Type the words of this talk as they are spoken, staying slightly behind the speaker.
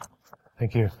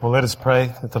Thank you. Well, let us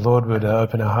pray that the Lord would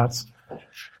open our hearts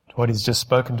to what He's just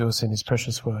spoken to us in His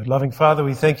precious word. Loving Father,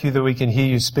 we thank you that we can hear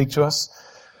you speak to us.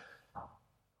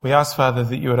 We ask, Father,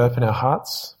 that you would open our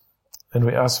hearts, and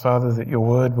we ask, Father, that your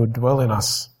word would dwell in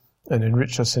us and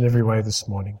enrich us in every way this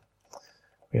morning.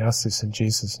 We ask this in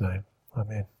Jesus' name.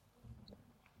 Amen.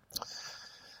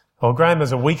 Well, Graham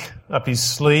has a week up his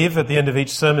sleeve at the end of each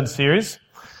sermon series,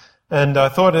 and I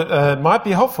thought it might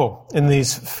be helpful in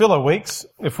these filler weeks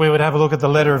if we would have a look at the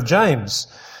letter of James,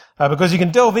 because you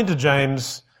can delve into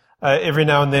James every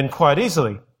now and then quite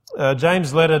easily.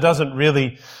 James' letter doesn't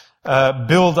really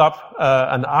build up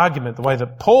an argument the way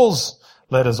that Paul's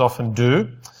letters often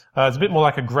do. It's a bit more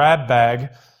like a grab bag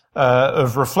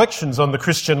of reflections on the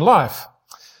Christian life.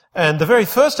 And the very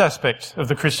first aspect of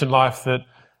the Christian life that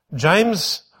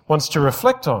James wants to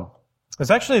reflect on is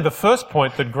actually the first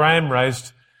point that Graham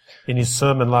raised in his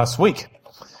sermon last week.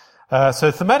 So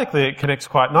thematically it connects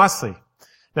quite nicely.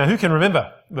 Now, who can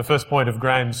remember the first point of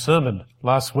Graham's sermon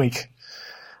last week?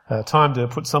 Time to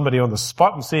put somebody on the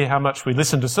spot and see how much we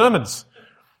listen to sermons.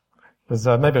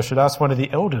 Maybe I should ask one of the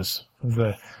elders.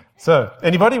 So,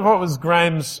 anybody? What was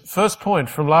Graham's first point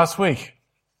from last week?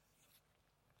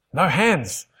 No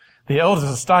hands. The elders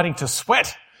are starting to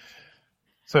sweat.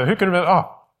 So who can remember?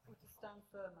 Oh.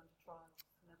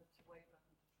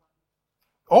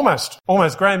 Almost.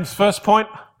 Graham's first point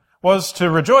was to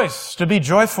rejoice, to be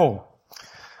joyful.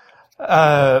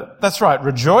 That's right,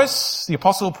 rejoice. The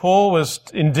Apostle Paul was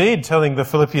indeed telling the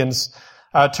Philippians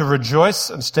to rejoice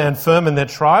and stand firm in their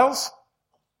trials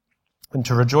and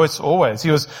to rejoice always.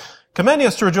 He was commanding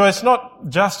us to rejoice not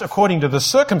just according to the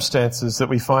circumstances that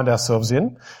we find ourselves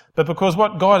in, but because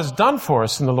what God has done for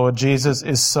us in the Lord Jesus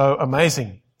is so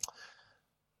amazing.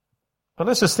 But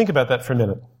let's just think about that for a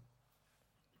minute.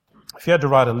 If you had to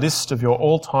write a list of your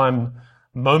all-time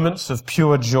moments of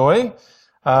pure joy,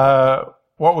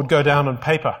 what would go down on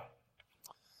paper?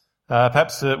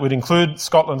 Perhaps it would include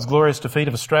Scotland's glorious defeat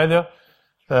of Australia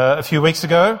a few weeks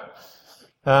ago,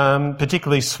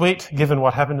 particularly sweet given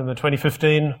what happened in the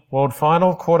 2015 World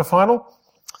Final, quarter-final.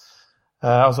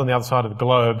 I was on the other side of the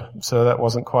globe, so that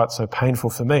wasn't quite so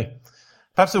painful for me.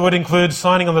 Perhaps it would include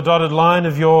signing on the dotted line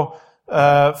of your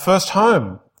first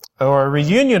home, or a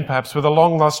reunion perhaps with a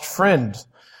long-lost friend.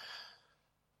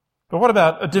 But what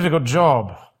about a difficult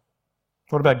job?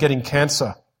 What about getting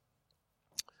cancer?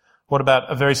 What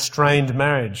about a very strained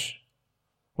marriage?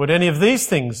 Would any of these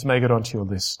things make it onto your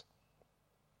list?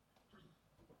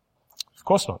 Of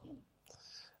course not.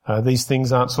 These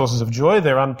things aren't sources of joy.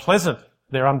 They're unpleasant.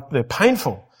 They're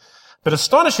painful. But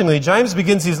astonishingly, James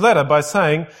begins his letter by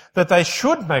saying that they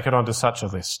should make it onto such a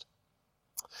list.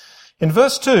 In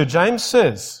verse 2, James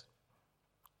says,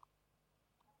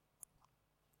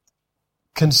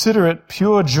 "Consider it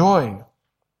pure joy,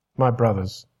 my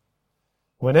brothers,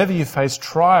 whenever you face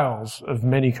trials of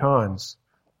many kinds."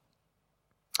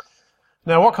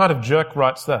 Now, what kind of jerk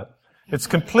writes that? It's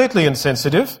completely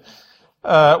insensitive.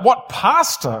 What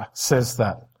pastor says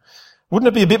that? Wouldn't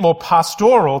it be a bit more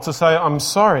pastoral to say, I'm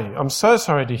so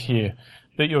sorry to hear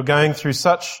that you're going through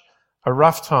such a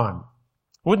rough time?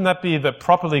 Wouldn't that be the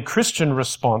properly Christian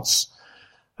response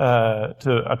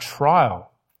to a trial?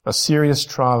 A serious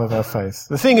trial of our faith.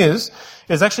 The thing is,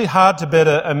 it's actually hard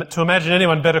to imagine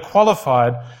anyone better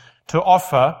qualified to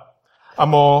offer a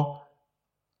more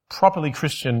properly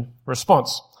Christian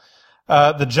response.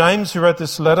 The James who wrote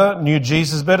this letter knew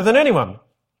Jesus better than anyone.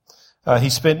 He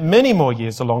spent many more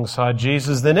years alongside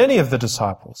Jesus than any of the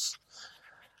disciples.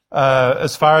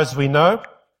 As far as we know,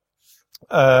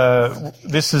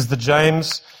 this is the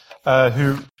James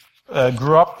who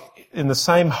grew up in the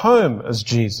same home as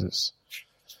Jesus.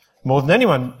 More than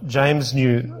anyone, James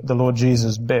knew the Lord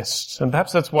Jesus best. And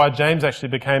perhaps that's why James actually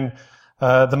became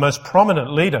the most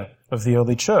prominent leader of the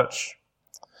early church.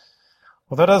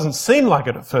 Well, that doesn't seem like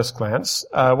it at first glance.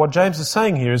 What James is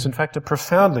saying here is, in fact, a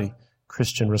profoundly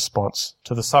Christian response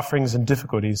to the sufferings and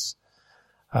difficulties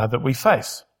that we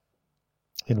face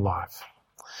in life.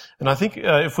 And I think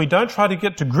if we don't try to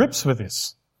get to grips with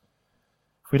this,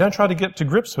 we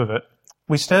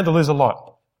stand to lose a lot.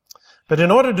 But in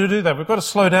order to do that, we've got to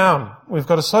slow down. We've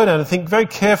got to slow down and think very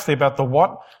carefully about the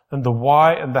what and the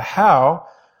why and the how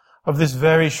of this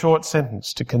very short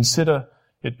sentence, to consider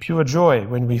it pure joy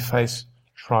when we face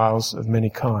trials of many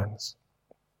kinds.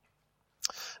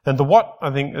 And the what,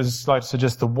 I think, is like to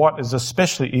suggest the what is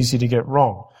especially easy to get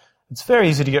wrong. It's very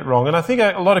easy to get wrong. And I think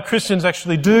a lot of Christians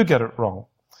actually do get it wrong.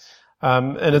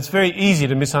 And it's very easy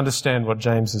to misunderstand what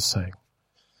James is saying.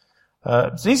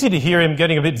 It's easy to hear him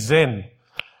getting a bit zen,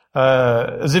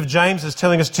 as if James is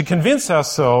telling us to convince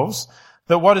ourselves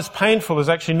that what is painful is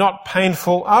actually not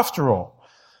painful after all.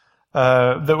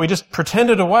 that we just pretend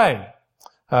it away,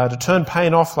 to turn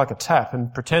pain off like a tap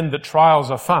and pretend that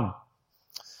trials are fun.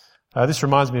 This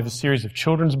reminds me of a series of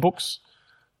children's books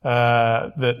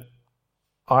that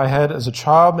I had as a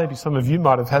child. Maybe some of you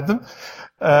might have had them.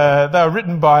 They were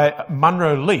written by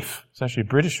Munro Leaf. It's actually a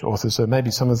British author, so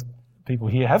maybe some of the people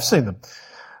here have seen them.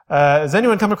 Has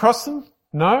anyone come across them?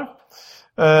 No?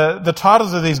 The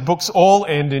titles of these books all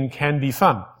end in "can be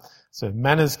fun." So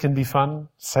manners can be fun,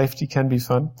 safety can be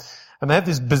fun. And they have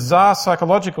this bizarre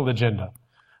psychological agenda.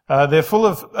 They're full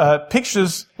of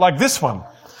pictures like this one.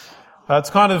 It's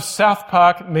kind of South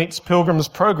Park meets Pilgrim's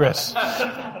Progress.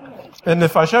 And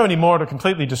if I show any more, it'll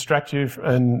completely distract you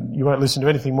and you won't listen to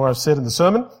anything more I've said in the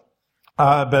sermon.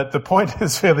 But the point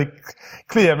is fairly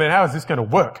clear. I mean, how is this going to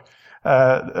work?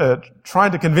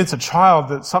 Trying to convince a child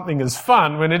that something is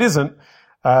fun when it isn't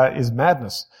is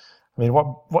madness. I mean,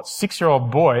 what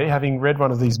 6-year-old boy, having read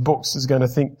one of these books, is going to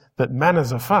think that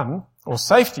manners are fun, or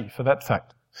safety for that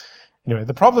fact? Anyway,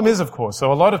 the problem is, of course,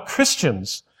 so a lot of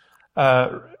Christians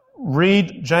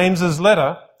read James's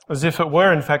letter as if it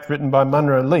were in fact written by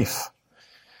Munro Leaf.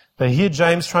 They hear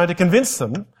James trying to convince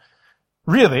them,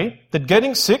 really, that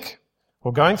getting sick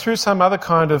or going through some other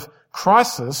kind of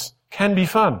crisis can be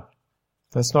fun.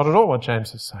 That's not at all what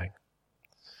James is saying.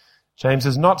 James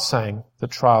is not saying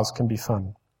that trials can be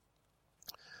fun.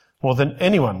 More than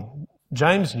anyone,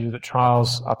 James knew that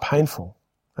trials are painful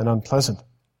and unpleasant.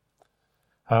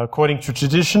 According to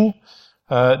tradition,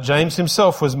 James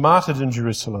himself was martyred in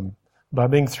Jerusalem by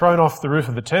being thrown off the roof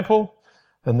of the temple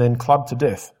and then clubbed to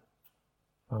death.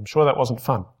 I'm sure that wasn't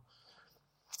fun.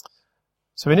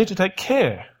 So we need to take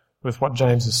care with what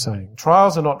James is saying.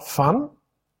 Trials are not fun,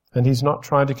 and he's not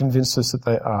trying to convince us that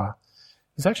they are.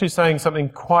 He's actually saying something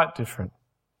quite different.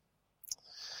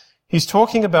 He's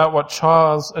talking about what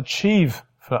trials achieve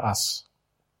for us.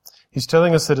 He's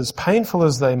telling us that as painful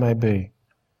as they may be,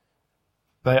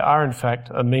 they are in fact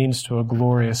a means to a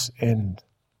glorious end.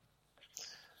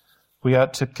 We are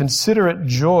to consider it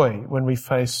joy when we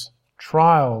face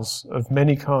trials of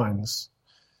many kinds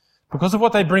because of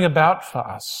what they bring about for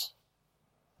us.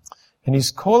 And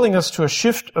he's calling us to a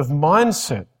shift of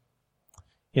mindset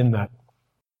in that.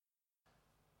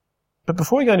 But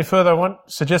before we go any further, I want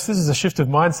to suggest this is a shift of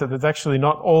mindset that's actually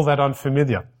not all that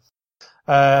unfamiliar.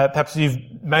 Perhaps you've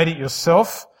made it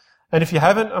yourself, and if you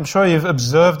haven't, I'm sure you've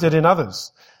observed it in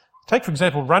others. Take, for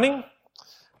example, running.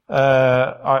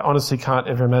 I honestly can't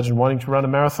ever imagine wanting to run a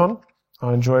marathon.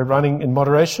 I enjoy running in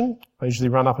moderation. I usually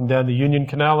run up and down the Union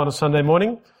Canal on a Sunday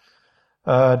morning,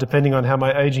 depending on how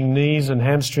my aging knees and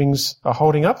hamstrings are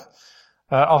holding up.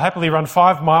 I'll happily run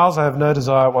 5 miles. I have no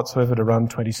desire whatsoever to run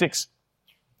 26.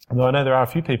 Although I know there are a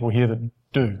few people here that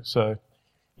do, so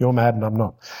you're mad and I'm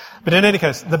not. But in any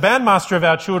case, the bandmaster of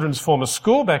our children's former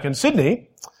school back in Sydney,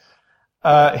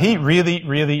 he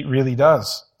really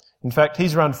does. In fact,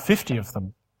 he's run 50 of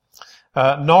them.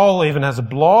 Noel even has a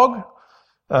blog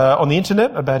on the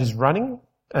internet about his running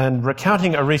and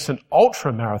recounting a recent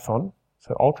ultra-marathon.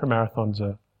 So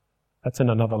ultra-marathons that's in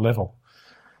another level.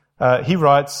 He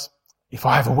writes, "If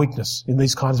I have a weakness in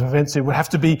these kinds of events, it would have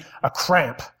to be a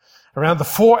cramp around the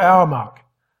 4-hour mark."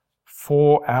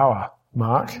 4-hour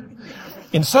mark.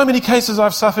 "In so many cases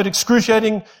I've suffered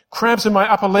excruciating cramps in my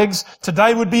upper legs.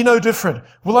 Today would be no different.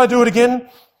 Will I do it again?"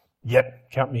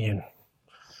 "Yep, count me in."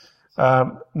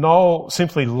 Noel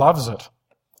simply loves it.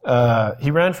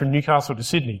 He ran from Newcastle to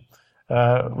Sydney,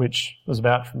 which was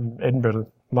about from Edinburgh to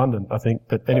London, I think.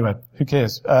 But anyway, who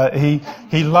cares?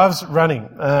 He loves running.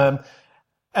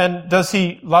 And does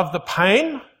he love the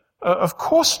pain? Of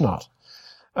course not.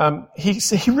 He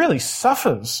really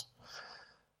suffers.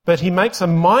 But he makes a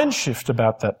mind shift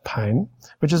about that pain,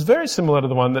 which is very similar to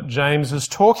the one that James is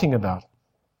talking about.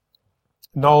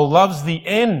 Noel loves the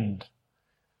end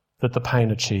that the pain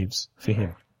achieves for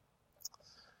him.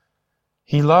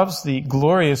 He loves the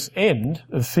glorious end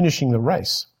of finishing the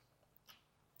race.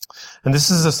 And this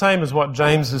is the same as what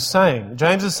James is saying.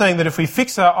 James is saying that if we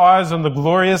fix our eyes on the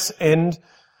glorious end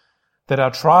that our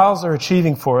trials are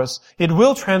achieving for us, it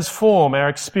will transform our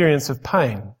experience of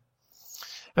pain.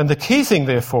 And the key thing,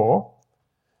 therefore,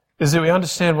 is that we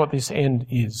understand what this end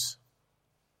is.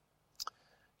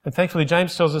 And thankfully,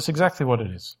 James tells us exactly what it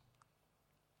is.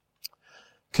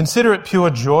 "Consider it pure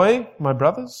joy, my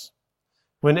brothers,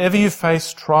 whenever you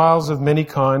face trials of many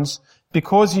kinds,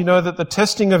 because you know that the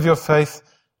testing of your faith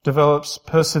develops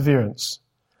perseverance.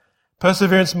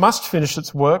 Perseverance must finish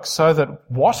its work so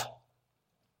that what?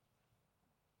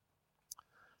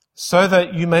 So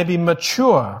that you may be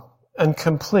mature and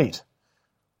complete,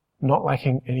 not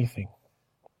lacking anything."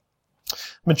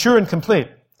 Mature and complete.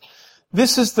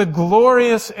 This is the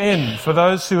glorious end for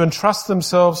those who entrust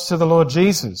themselves to the Lord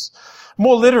Jesus.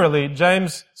 More literally,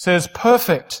 James says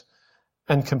perfect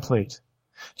and complete.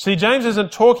 See, James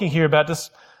isn't talking here about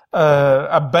just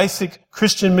a basic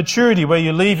Christian maturity where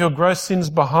you leave your gross sins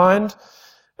behind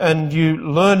and you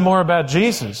learn more about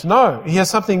Jesus. No, he has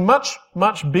something much,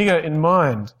 much bigger in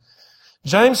mind.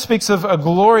 James speaks of a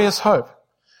glorious hope,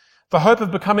 the hope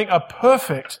of becoming a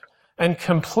perfect and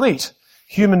complete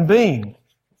human being.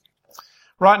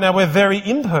 Right now, we're very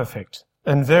imperfect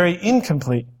and very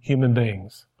incomplete human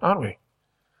beings, aren't we?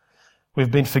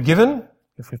 We've been forgiven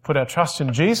if we've put our trust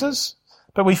in Jesus,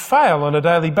 but we fail on a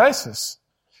daily basis.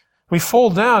 We fall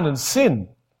down and sin.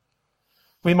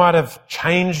 We might have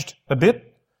changed a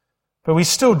bit, but we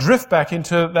still drift back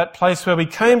into that place where we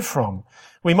came from.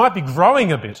 We might be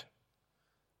growing a bit,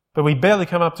 but we barely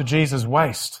come up to Jesus'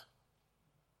 waist.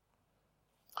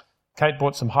 Kate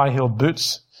bought some high-heeled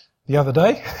boots the other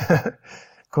day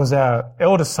because our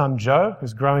eldest son, Joe,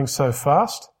 is growing so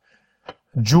fast.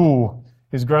 Jewel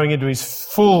is growing into his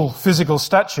full physical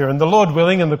stature, and the Lord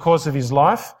willing, in the course of his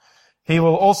life, he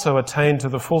will also attain to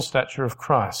the full stature of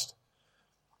Christ.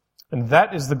 And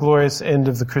that is the glorious end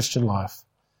of the Christian life.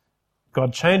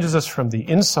 God changes us from the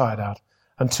inside out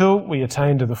until we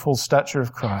attain to the full stature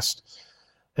of Christ.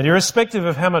 And irrespective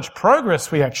of how much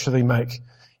progress we actually make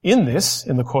in this,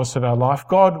 in the course of our life,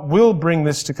 God will bring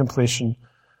this to completion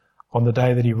on the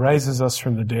day that he raises us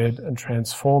from the dead and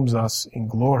transforms us in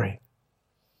glory.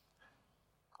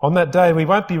 On that day, we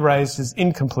won't be raised as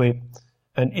incomplete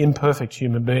and imperfect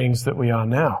human beings that we are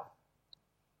now.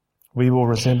 We will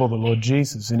resemble the Lord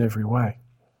Jesus in every way.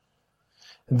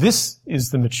 This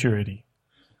is the maturity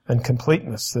and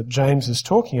completeness that James is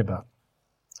talking about.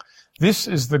 This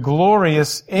is the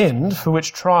glorious end for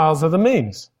which trials are the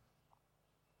means.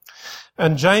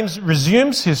 And James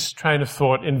resumes his train of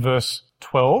thought in verse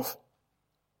 12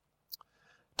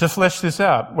 to flesh this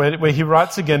out, where he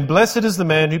writes again, "Blessed is the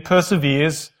man who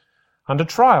perseveres under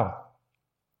trial,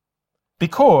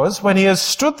 because when he has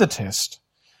stood the test,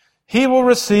 he will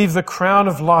receive the crown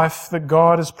of life that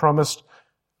God has promised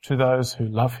to those who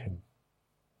love him."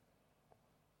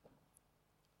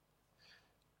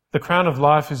 The crown of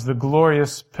life is the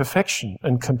glorious perfection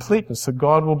and completeness that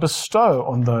God will bestow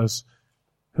on those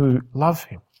who love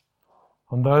him,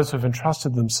 on those who have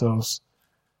entrusted themselves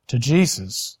to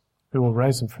Jesus, who will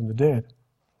raise them from the dead.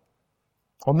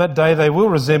 On that day, they will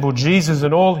resemble Jesus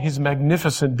in all his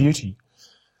magnificent beauty.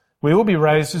 We will be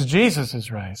raised as Jesus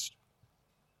is raised.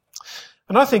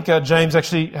 And I think James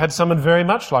actually had someone very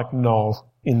much like Noel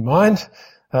in mind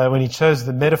when he chose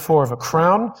the metaphor of a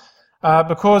crown,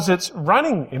 because it's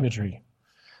running imagery.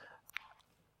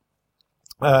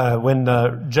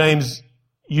 When James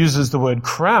uses the word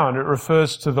crown, it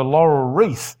refers to the laurel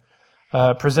wreath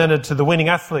presented to the winning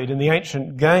athlete in the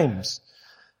ancient games.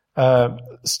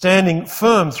 Standing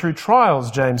firm through trials,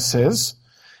 James says,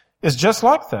 is just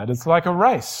like that. It's like a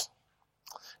race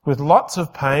with lots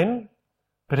of pain,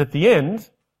 but at the end,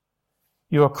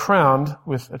 you are crowned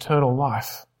with eternal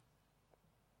life.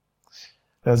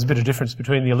 There's a bit of difference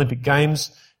between the Olympic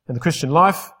Games and the Christian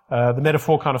life. The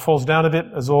metaphor kind of falls down a bit,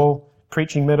 as all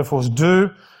preaching metaphors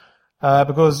do,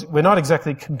 because we're not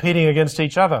exactly competing against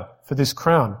each other for this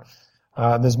crown.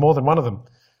 There's more than one of them.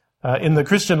 In the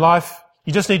Christian life,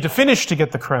 you just need to finish to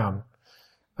get the crown.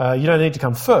 You don't need to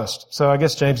come first. So I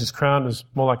guess James's crown is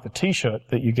more like the T-shirt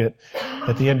that you get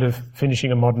at the end of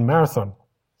finishing a modern marathon.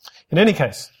 In any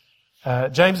case,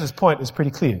 James's point is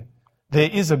pretty clear. There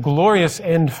is a glorious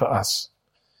end for us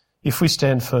if we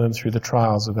stand firm through the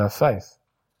trials of our faith.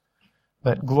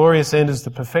 That glorious end is the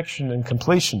perfection and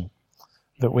completion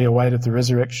that we await at the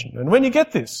resurrection. And when you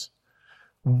get this,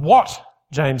 what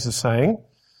James is saying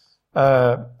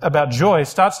about joy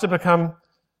starts to become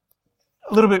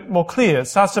a little bit more clear. It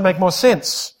starts to make more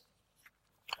sense.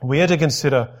 We are to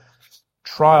consider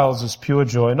trials as pure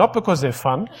joy, not because they're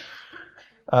fun,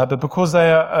 but because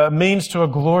they are a means to a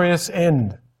glorious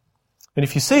end. And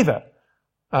if you see that,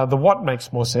 the what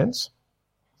makes more sense.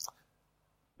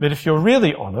 But if you're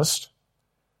really honest,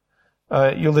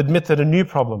 you'll admit that a new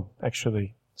problem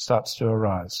actually starts to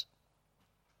arise.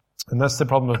 And that's the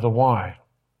problem of the why.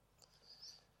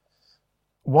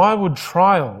 Why would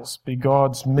trials be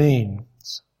God's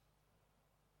means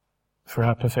for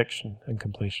our perfection and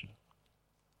completion?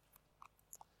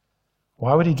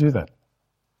 Why would he do that?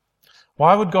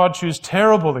 Why would God choose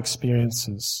terrible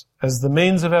experiences as the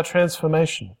means of our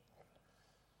transformation?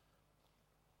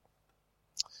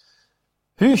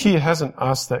 Who here hasn't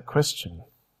asked that question?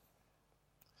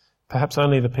 Perhaps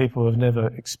only the people who have never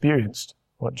experienced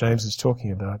what James is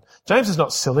talking about. James is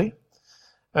not silly.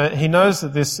 He knows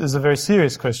that this is a very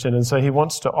serious question, and so he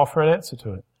wants to offer an answer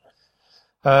to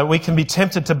it. We can be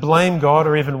tempted to blame God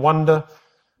or even wonder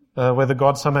whether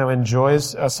God somehow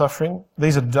enjoys our suffering.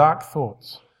 These are dark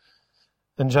thoughts,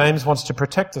 and James wants to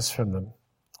protect us from them.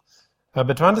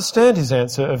 But to understand his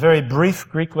answer, a very brief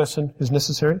Greek lesson is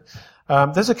necessary.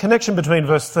 There's a connection between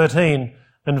verse 13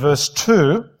 and verse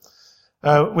 2,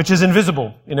 which is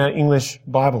invisible in our English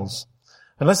Bibles.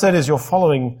 Unless that is you're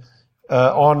following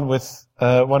on with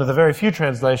one of the very few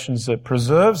translations that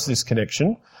preserves this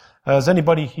connection. Has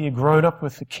anybody here grown up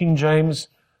with the King James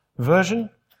Version?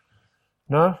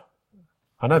 No?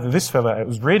 I know that this fellow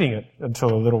was reading it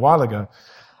until a little while ago.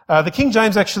 The King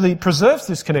James actually preserves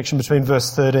this connection between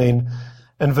verse 13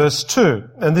 and verse 2.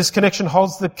 And this connection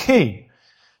holds the key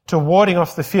to warding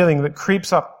off the feeling that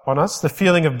creeps up on us, the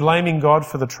feeling of blaming God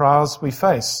for the trials we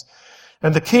face.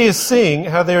 And the key is seeing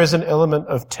how there is an element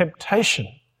of temptation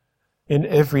in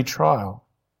every trial.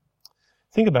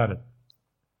 Think about it.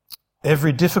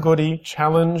 Every difficulty,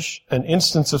 challenge, and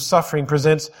instance of suffering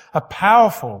presents a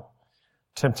powerful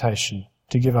temptation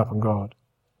to give up on God.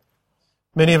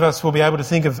 Many of us will be able to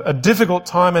think of a difficult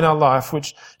time in our life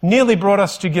which nearly brought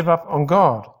us to give up on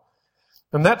God.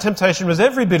 And that temptation was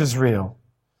every bit as real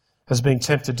as being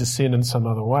tempted to sin in some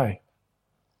other way.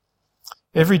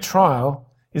 Every trial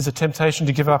is a temptation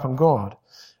to give up on God.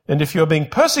 And if you're being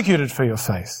persecuted for your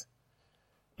faith,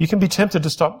 you can be tempted to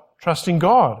stop trusting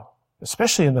God,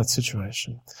 especially in that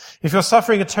situation. If you're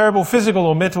suffering a terrible physical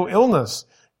or mental illness,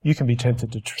 you can be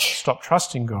tempted to stop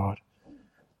trusting God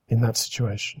in that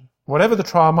situation. Whatever the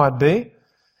trial might be,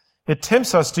 it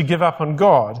tempts us to give up on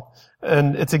God,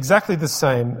 and it's exactly the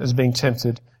same as being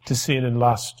tempted to sin in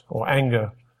lust or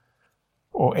anger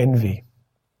or envy.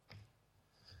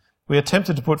 We are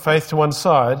tempted to put faith to one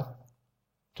side,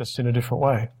 just in a different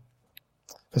way.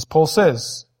 As Paul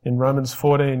says in Romans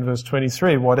 14 verse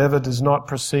 23, whatever does not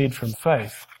proceed from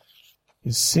faith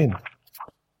is sin.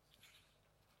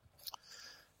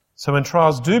 So when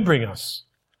trials do bring us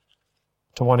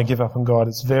to want to give up on God,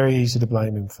 it's very easy to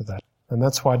blame him for that. And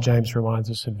that's why James reminds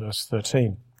us in verse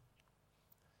 13.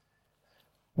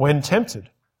 When tempted,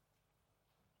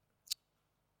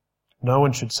 no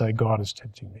one should say, God is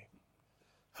tempting me.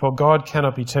 For God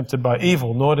cannot be tempted by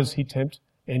evil, nor does he tempt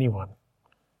anyone.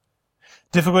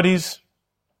 Difficulties,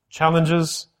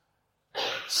 challenges,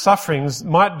 sufferings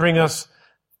might bring us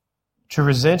to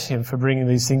resent him for bringing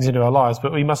these things into our lives,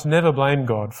 but we must never blame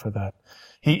God for that.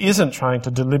 He isn't trying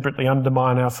to deliberately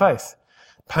undermine our faith.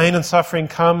 Pain and suffering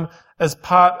come as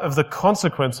part of the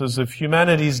consequences of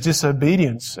humanity's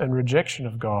disobedience and rejection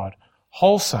of God,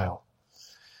 wholesale.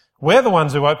 We're the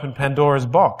ones who opened Pandora's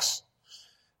box.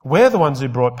 We're the ones who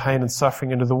brought pain and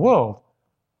suffering into the world.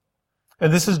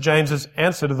 And this is James's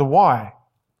answer to the why.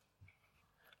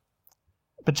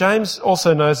 But James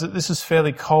also knows that this is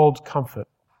fairly cold comfort.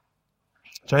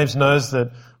 James knows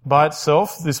that by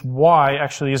itself, this why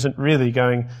actually isn't really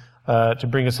going to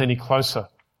bring us any closer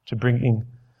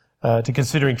to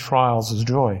considering trials as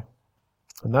joy.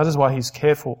 And that is why he's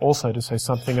careful also to say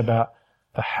something about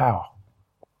the how.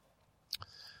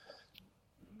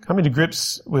 Coming to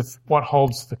grips with what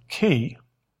holds the key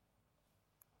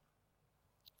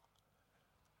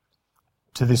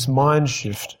to this mind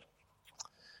shift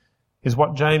is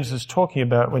what James is talking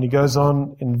about when he goes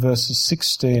on in verses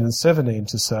 16 and 17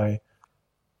 to say,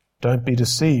 don't be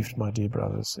deceived, my dear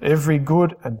brothers. Every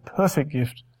good and perfect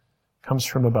gift comes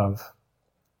from above,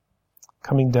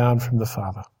 coming down from the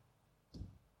Father.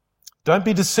 Don't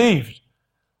be deceived,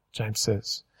 James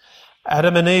says.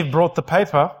 Adam and Eve brought the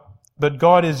paper, but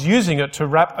God is using it to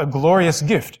wrap a glorious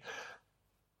gift.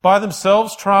 By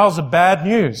themselves, trials are bad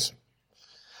news.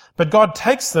 But God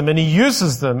takes them and he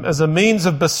uses them as a means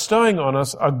of bestowing on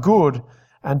us a good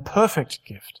and perfect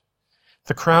gift.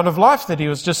 The crown of life that he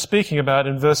was just speaking about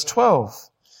in verse 12.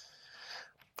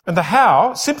 And the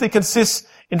how simply consists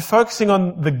in focusing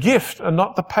on the gift and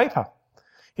not the paper,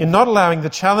 in not allowing the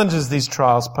challenges these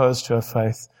trials pose to our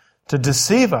faith to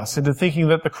deceive us into thinking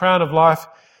that the crown of life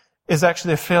is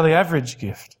actually a fairly average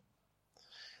gift.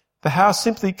 The how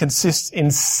simply consists in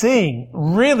seeing,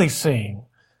 really seeing,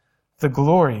 the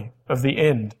glory of the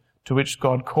end to which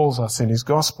God calls us in his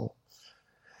gospel.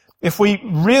 If we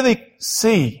really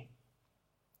see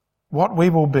what we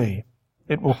will be,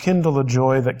 it will kindle a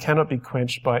joy that cannot be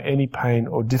quenched by any pain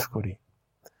or difficulty.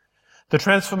 The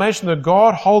transformation that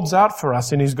God holds out for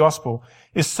us in his gospel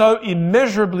is so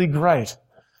immeasurably great,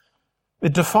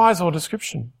 it defies all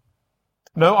description.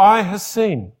 No eye has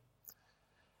seen,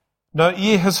 no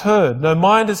ear has heard, no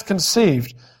mind has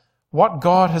conceived what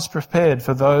God has prepared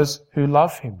for those who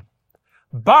love him.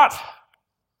 But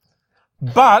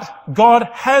but God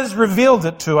has revealed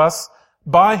it to us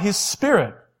by his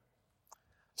Spirit.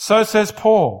 So says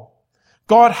Paul.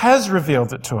 God has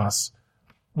revealed it to us,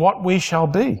 what we shall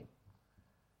be.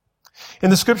 In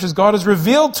the scriptures, God has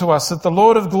revealed to us that the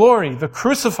Lord of glory, the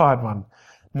crucified one,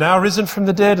 now risen from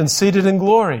the dead and seated in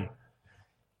glory,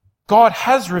 God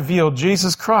has revealed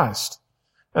Jesus Christ.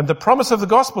 And the promise of the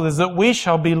gospel is that we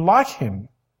shall be like him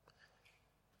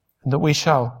and that we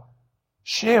shall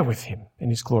share with him in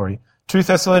his glory. 2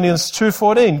 Thessalonians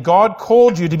 2:14, God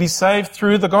called you to be saved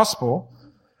through the gospel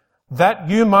that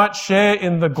you might share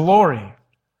in the glory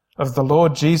of the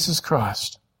Lord Jesus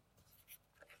Christ.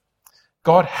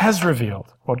 God has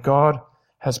revealed what God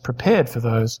has prepared for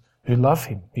those who love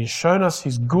him. He has shown us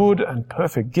his good and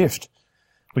perfect gift,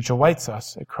 which awaits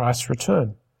us at Christ's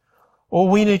return. All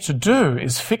we need to do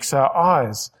is fix our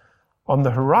eyes on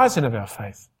the horizon of our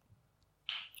faith.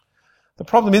 The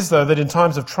problem is, though, that in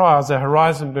times of trials, our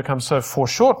horizon becomes so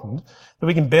foreshortened that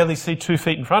we can barely see 2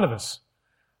 feet in front of us.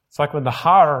 It's like when the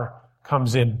horror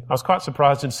comes in. I was quite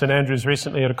surprised in St Andrews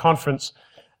recently at a conference.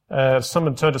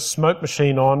 Someone turned a smoke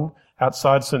machine on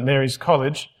outside St Mary's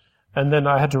College, and then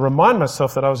I had to remind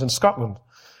myself that I was in Scotland.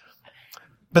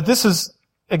 But this is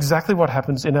exactly what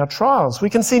happens in our trials. We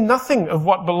can see nothing of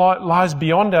what lies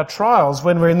beyond our trials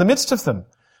when we're in the midst of them,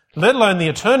 let alone the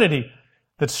eternity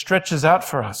that stretches out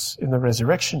for us in the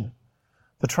resurrection.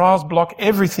 The trials block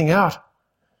everything out.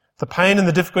 The pain and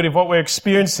the difficulty of what we're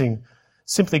experiencing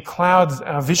simply clouds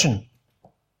our vision.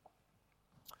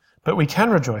 But we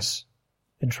can rejoice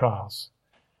in trials,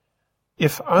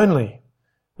 if only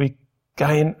we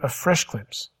gain a fresh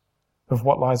glimpse of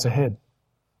what lies ahead.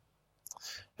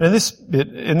 And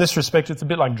in this respect, it's a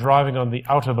bit like driving on the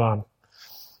Autobahn.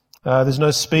 There's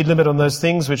no speed limit on those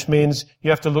things, which means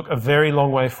you have to look a very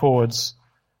long way forwards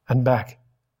and back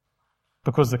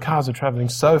because the cars are travelling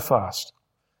so fast.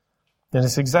 And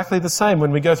it's exactly the same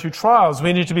when we go through trials.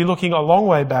 We need to be looking a long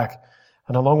way back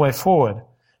and a long way forward.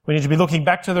 We need to be looking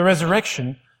back to the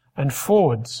resurrection and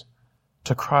forwards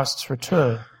to Christ's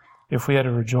return if we are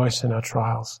to rejoice in our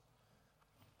trials.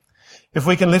 If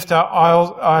we can lift our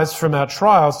eyes from our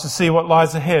trials to see what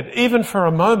lies ahead, even for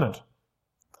a moment,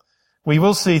 we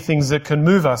will see things that can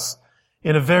move us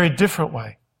in a very different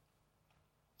way.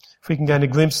 If we can gain a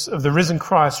glimpse of the risen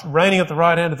Christ reigning at the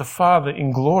right hand of the Father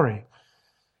in glory,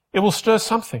 it will stir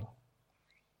something.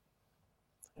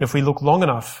 If we look long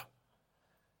enough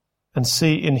and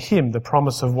see in him the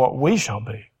promise of what we shall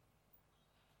be,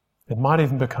 it might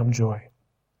even become joy.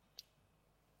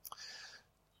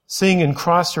 Seeing in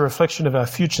Christ a reflection of our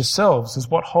future selves is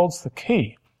what holds the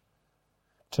key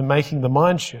to making the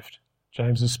mind shift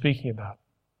James is speaking about.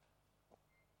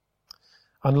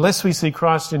 Unless we see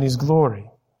Christ in his glory,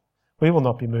 we will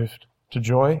not be moved to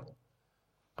joy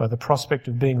by the prospect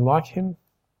of being like him.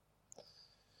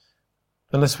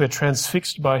 Unless we're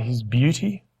transfixed by his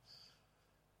beauty,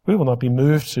 we will not be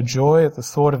moved to joy at the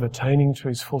thought of attaining to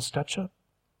his full stature.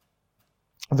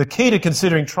 The key to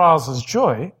considering trials as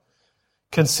joy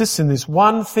consists in this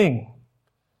one thing: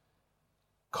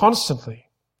 constantly,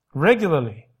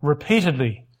 regularly,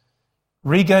 repeatedly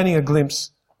regaining a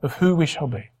glimpse of who we shall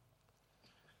be.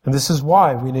 And this is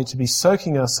why we need to be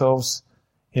soaking ourselves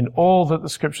in all that the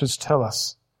scriptures tell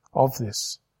us of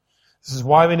this. This is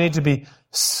why we need to be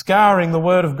scouring the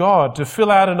Word of God to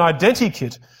fill out an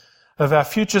identikit of our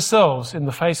future selves in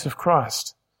the face of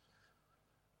Christ,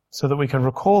 so that we can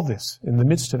recall this in the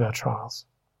midst of our trials.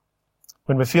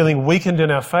 When we're feeling weakened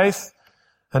in our faith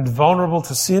and vulnerable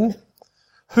to sin,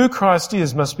 who Christ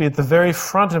is must be at the very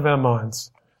front of our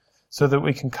minds, so that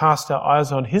we can cast our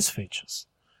eyes on his features,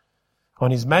 on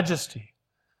his majesty,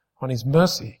 on his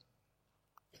mercy,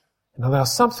 and allow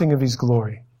something of his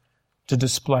glory to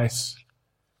displace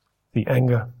the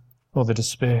anger or the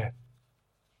despair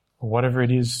or whatever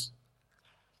it is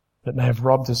that may have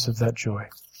robbed us of that joy.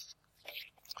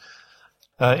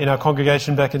 In our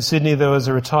congregation back in Sydney, there was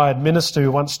a retired minister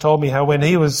who once told me how when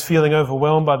he was feeling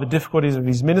overwhelmed by the difficulties of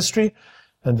his ministry,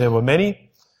 and there were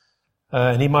many,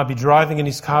 and he might be driving in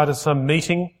his car to some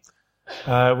meeting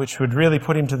which would really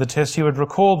put him to the test, he would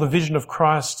recall the vision of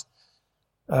Christ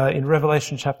in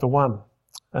Revelation chapter 1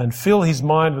 and fill his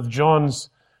mind with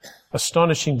John's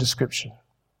astonishing description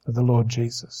of the Lord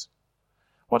Jesus.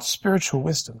 What spiritual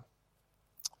wisdom!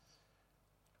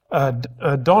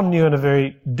 Don knew in a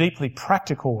very deeply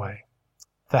practical way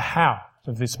the how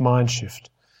of this mind shift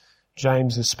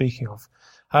James is speaking of.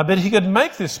 But he could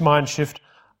make this mind shift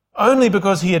only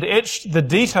because he had etched the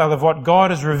detail of what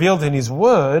God has revealed in his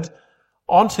word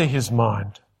onto his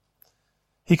mind.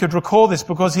 He could recall this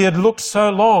because he had looked so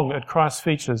long at Christ's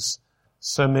features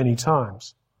so many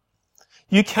times.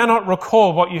 You cannot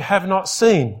recall what you have not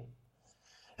seen.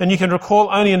 And you can recall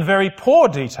only in very poor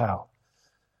detail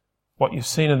what you've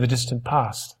seen in the distant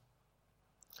past.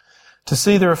 To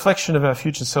see the reflection of our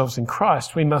future selves in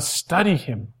Christ, we must study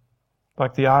him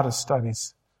like the artist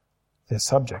studies their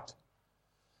subject.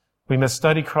 We must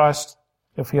study Christ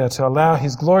if we are to allow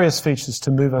his glorious features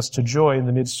to move us to joy in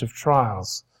the midst of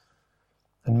trials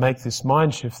and make this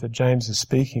mind shift that James is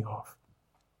speaking of.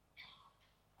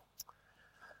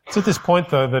 It's at this point,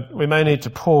 though, that we may need to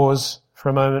pause for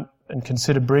a moment and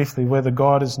consider briefly whether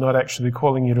God is not actually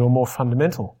calling you to a more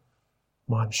fundamental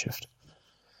mind shift.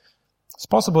 It's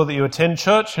possible that you attend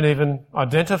church and even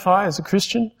identify as a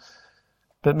Christian,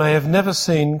 but may have never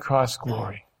seen Christ's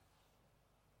glory.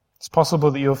 It's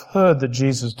possible that you have heard that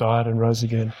Jesus died and rose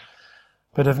again,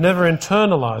 but have never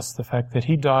internalized the fact that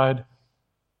he died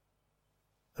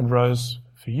and rose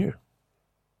for you.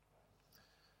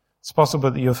 It's possible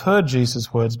that you have heard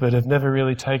Jesus' words, but have never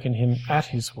really taken him at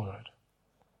his word.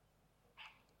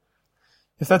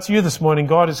 If that's you this morning,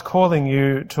 God is calling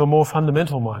you to a more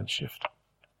fundamental mind shift.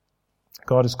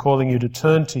 God is calling you to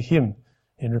turn to him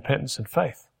in repentance and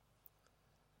faith.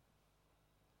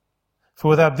 For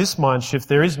without this mind shift,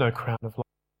 there is no crown of life.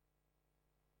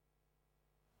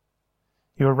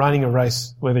 You are running a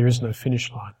race where there is no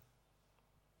finish line,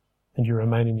 and you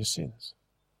remain in your sins.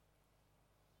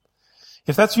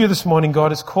 If that's you this morning,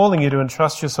 God is calling you to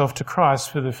entrust yourself to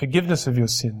Christ for the forgiveness of your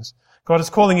sins. God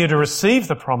is calling you to receive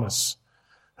the promise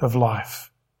of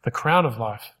life, the crown of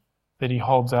life that he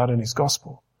holds out in his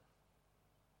gospel.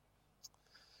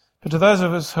 But to those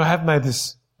of us who have made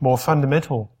this more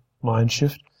fundamental mind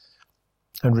shift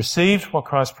and received what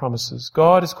Christ promises,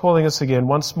 God is calling us again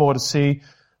once more to see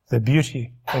the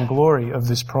beauty and glory of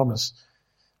this promise.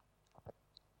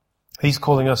 He's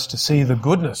calling us to see the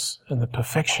goodness and the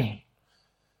perfection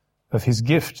of his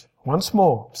gift once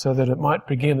more, so that it might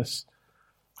begin us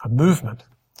a movement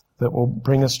that will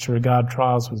bring us to regard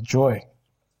trials with joy.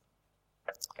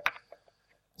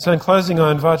 So in closing,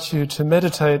 I invite you to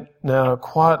meditate now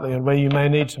quietly on where you may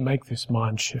need to make this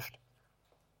mind shift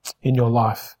in your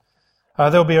life.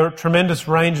 There'll be a tremendous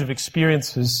range of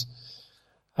experiences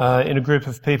in a group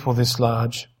of people this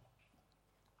large.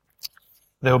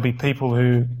 There'll be people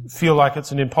who feel like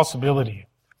it's an impossibility,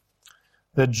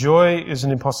 that joy is an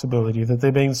impossibility, that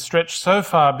they're being stretched so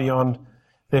far beyond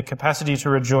their capacity to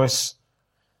rejoice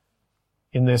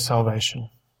in their salvation.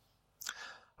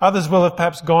 Others will have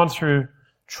perhaps gone through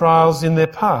trials in their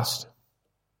past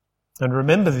and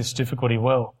remember this difficulty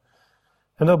well.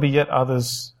 And there'll be yet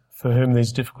others for whom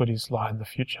these difficulties lie in the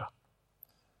future.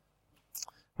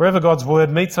 Wherever God's word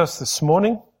meets us this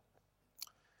morning,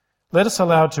 let us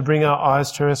allow it to bring our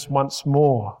eyes to rest once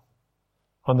more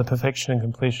on the perfection and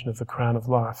completion of the crown of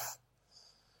life.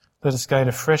 Let us gain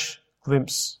a fresh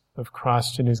glimpse of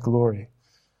Christ in his glory,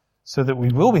 so that we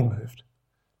will be moved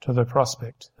to the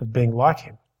prospect of being like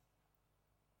him.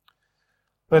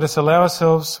 Let us allow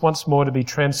ourselves once more to be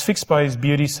transfixed by his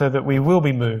beauty, so that we will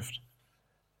be moved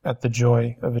at the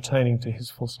joy of attaining to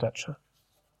his full stature.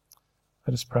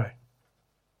 Let us pray.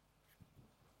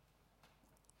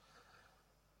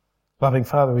 Loving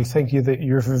Father, we thank you that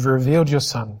you have revealed your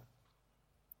Son.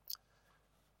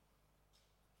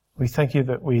 We thank you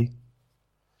that we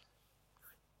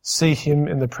see him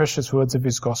in the precious words of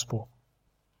his gospel.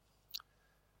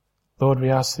 Lord, we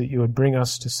ask that you would bring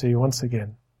us to see once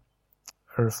again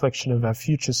a reflection of our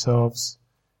future selves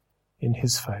in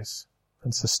his face,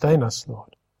 and sustain us,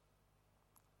 Lord,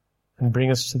 and bring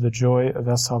us to the joy of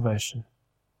our salvation,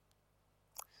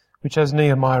 which, as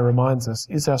Nehemiah reminds us,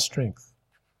 is our strength.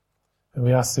 And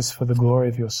we ask this for the glory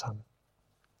of your Son,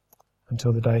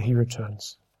 until the day he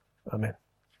returns. Amen.